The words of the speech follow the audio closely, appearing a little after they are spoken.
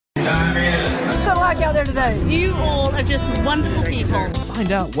What's it like out there today? You all are just wonderful people.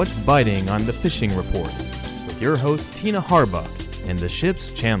 Find out what's biting on the Fishing Report with your host Tina Harbuck and the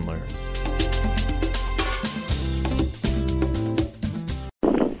ship's Chandler.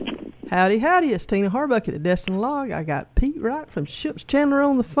 Howdy, howdy, it's Tina Harbuck at the Destin log. I got Pete Wright from Ship's Chandler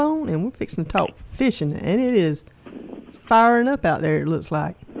on the phone, and we're fixing to talk fishing, and it is firing up out there, it looks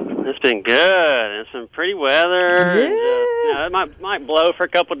like. It's been good. It's been pretty weather. Yeah. It might blow for a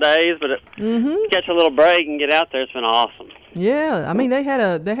couple of days, but catch a little break and get out there. It's been awesome. Yeah, I mean, they had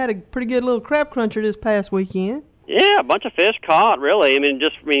a pretty good little crab cruncher this past weekend. Yeah, a bunch of fish caught, really. I mean,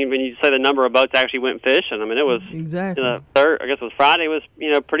 when you say the number of boats actually went fishing, I mean, it was exactly. I guess it was Friday was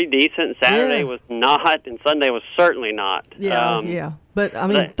pretty decent, and Saturday was not, and Sunday was certainly not. Yeah. But I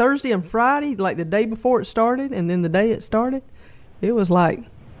mean, Thursday and Friday, like the day before it started, and then the day it started, it was like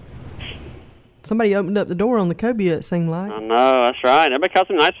somebody opened up the door on the cobia, it seemed like. I know, that's right. Everybody caught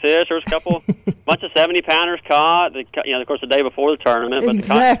some nice fish. There was a couple, bunch of 70-pounders caught. Of course, the day before the tournament. But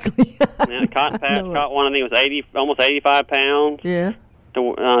exactly. The Cotton Patch caught one. I think it was almost 85 pounds. Yeah.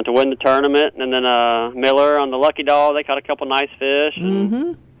 To win the tournament, and then Miller on the Lucky Dog. They caught a couple nice fish.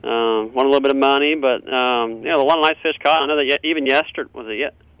 And, won a little bit of money, but a lot of nice fish caught. I know that even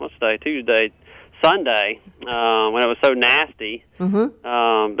yesterday, what's the day? Tuesday. Sunday, when it was so nasty,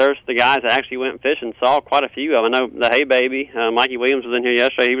 there's the guys that actually went fishing, saw quite a few of them. I know the Hey Baby, Mikey Williams was in here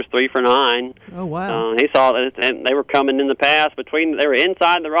yesterday. He was 3 for 9. Oh, wow. He saw it, and they were coming in the pass they were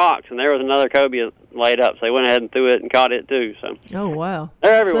inside the rocks, and there was another cobia laid up, so they went ahead and threw it and caught it too. So. Oh, wow.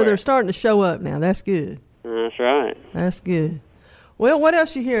 They're everywhere. So they're starting to show up now. That's good. That's right. That's good. Well, what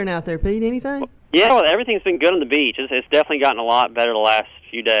else you hearing out there, Pete? Anything? Well, everything's been good on the beach. It's definitely gotten a lot better the last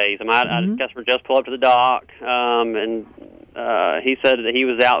few days. I had a customer just pull up to the dock, and he said that he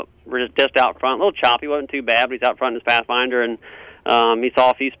was just out front, a little choppy, wasn't too bad, but he's out front in his Pathfinder, and he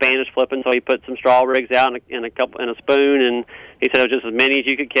saw a few Spanish flipping, so he put some straw rigs out in a spoon, and he said it was just as many as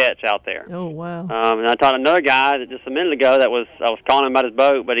you could catch out there. Oh, wow. And I taught another guy that just a minute ago I was calling him about his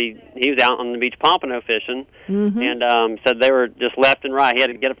boat, but he was out on the beach pompano fishing, and said they were just left and right. He had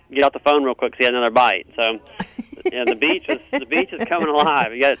to get off the phone real quick because he had another bite. So, yeah, the beach is coming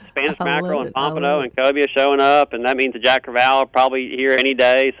alive. You got Spanish mackerel and pompano and cobia showing up, and that means the Jack Crevalle are probably here any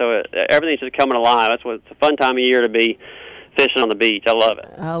day. So everything's just coming alive. It's a fun time of year to be fishing on the beach. I love it.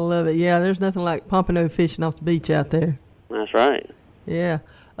 I love it. Yeah, there's nothing like pompano fishing off the beach out there. That's right. Yeah.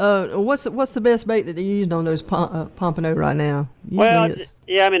 What's the best bait that they're using on those pompano right now? The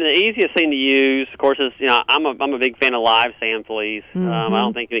easiest thing to use, of course, is I'm a big fan of live sand fleas. I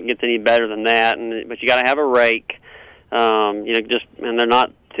don't think it gets any better than that. But you got to have a rake. And they're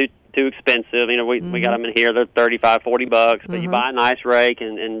not too expensive. We got them in here. They're $35-$40, but you buy a nice rake,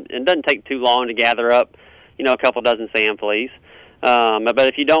 and it doesn't take too long to gather up, a couple dozen sand fleas. But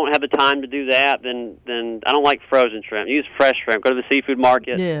if you don't have the time to do that, then I don't like frozen shrimp. Use fresh shrimp. Go to the seafood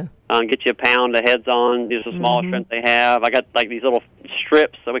market. Yeah. Get you a pound of heads on. Use the small shrimp they have. I got like these little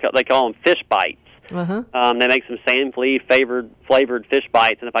strips. So they call them fish bites. They make some sand flea flavored fish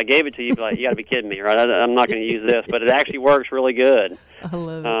bites. And if I gave it to you, you'd be like, you got to be kidding me, right? I'm not going to use this, but it actually works really good. I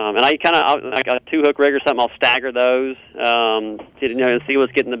love it. And I got a 2-hook rig or something. I'll stagger those and see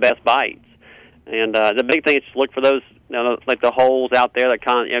what's getting the best bites. And the big thing is to look for those, like the holes out there that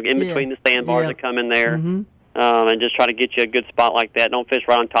in between the sandbars that come in there, and just try to get you a good spot like that. Don't fish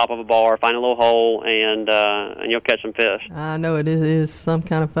right on top of a bar. Find a little hole, and you'll catch some fish. I know it is some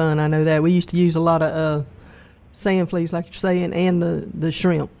kind of fun. I know that. We used to use a lot of sand fleas, like you're saying, and the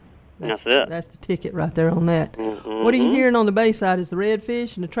shrimp. That's it. That's the ticket right there on that. What are you hearing on the bay side? Is the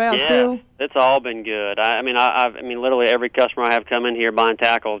redfish and the trout still? It's all been good. I mean, literally every customer I have come in here buying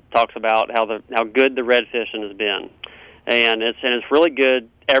tackle talks about how good the red fishing has been, and it's really good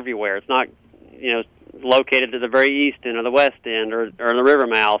everywhere. It's not located to the very east end or the west end or the river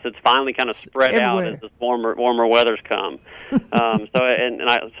mouth. It's finally kind of spread out as the warmer weathers come.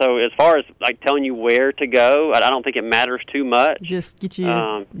 So as far as like telling you where to go, I don't think it matters too much. Just get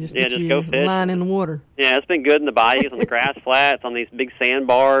you just go fish. Line in the water. Yeah, it's been good in the bayous, on the grass flats, on these big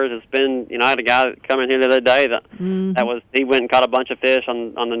sandbars. It's been, I had a guy come in here the other day he went and caught a bunch of fish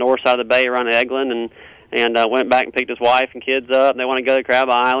on the north side of the bay around Eglin, and went back and picked his wife and kids up, and they want to go to Crab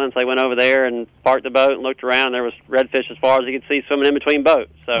Island, so they went over there and parked the boat and looked around, and there was redfish as far as you could see swimming in between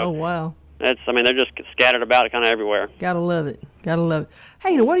boats. So, oh, wow. They're just scattered about kind of everywhere. Gotta love it.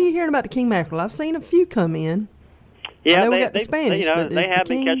 Hey, now what are you hearing about the king mackerel? I've seen a few come in. Yeah, we got the Spanish, but they have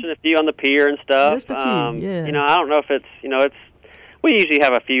been catching a few on the pier and stuff. Just a few, yeah. I don't know if it's We usually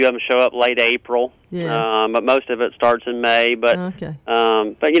have a few of them show up late April. Yeah. But most of it starts in May. But Okay. but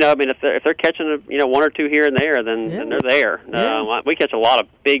I mean, if they're catching one or two here and there, then they're there. Yeah. We catch a lot of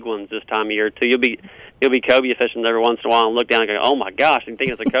big ones this time of year too. You'll be cobia fishing every once in a while and look down and go, oh my gosh, and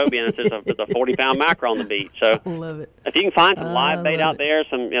think it's a cobia, and it's a 40-pound mackerel on the beach. So I love it. if you can find some live bait out there,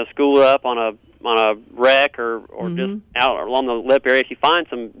 some school up on a wreck or just out along the lip area, if you find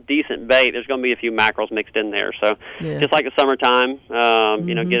some decent bait, there's going to be a few mackerels mixed in there. So just like the summertime,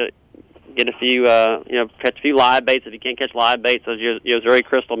 get a few catch a few live baits. If you can't catch live baits, those Yozuri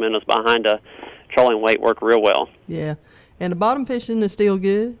crystal minnows behind a trolling weight work real well. Yeah, and the bottom fishing is still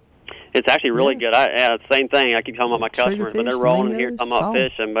good. It's actually really good. Same thing. I keep telling my customers when they're rolling in here talking about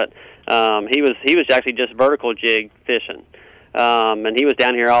fishing, but he was actually just vertical jig fishing. And he was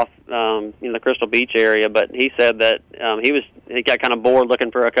down here off the Crystal Beach area, but he said that he got kind of bored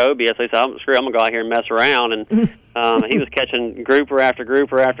looking for a cobia, so he said, I'm gonna go out here and mess around, and he was catching grouper after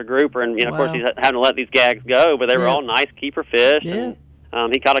grouper after grouper, and of course he's having to let these gags go, but they were all nice keeper fish. Yeah.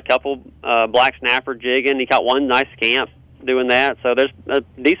 And he caught a couple black snapper jigging. He caught one nice scamp doing that, so there's a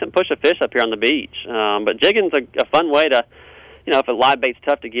decent push of fish up here on the beach. But jigging's a fun way to, if a live bait's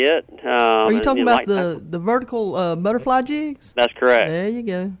tough to get. Are you talking about the vertical butterfly jigs? That's correct. There you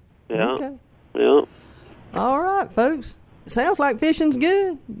go. Yeah. Okay. Yeah. All right, folks. Sounds like fishing's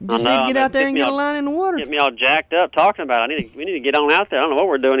good. Just need to get out there and get a line in the water. Get me all jacked up talking about it. We need to get on out there. I don't know what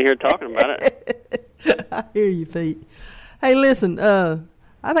we're doing here talking about it. I hear you, Pete. Hey, listen,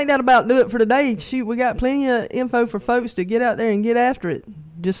 I think that'll about do it for today. Shoot, we got plenty of info for folks to get out there and get after it.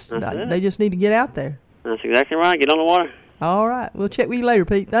 They just need to get out there. That's exactly right. Get on the water. All right. We'll check with you later,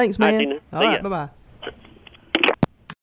 Pete. Thanks, man. All right, Tina. All right, bye-bye.